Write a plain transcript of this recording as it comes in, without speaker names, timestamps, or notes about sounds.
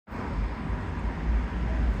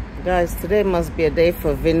Guys, today must be a day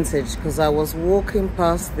for vintage because I was walking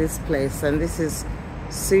past this place and this is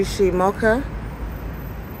Sushi Mocha.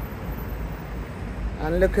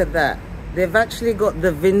 And look at that. They've actually got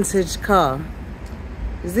the vintage car.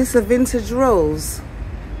 Is this a vintage Rolls?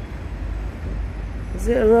 Is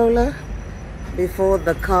it a roller? Before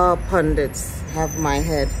the car pundits have my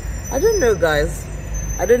head. I don't know, guys.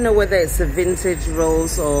 I don't know whether it's a vintage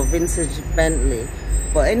Rolls or vintage Bentley.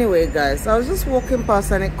 But anyway, guys, I was just walking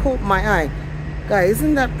past and it caught my eye. Guys,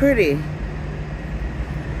 isn't that pretty?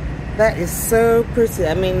 That is so pretty.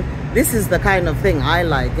 I mean, this is the kind of thing I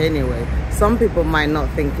like anyway. Some people might not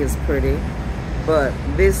think it's pretty, but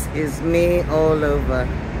this is me all over.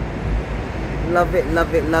 Love it,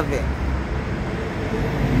 love it, love it.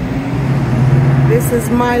 This is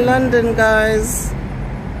my London, guys.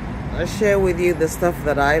 I share with you the stuff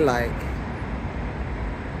that I like.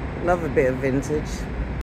 Love a bit of vintage.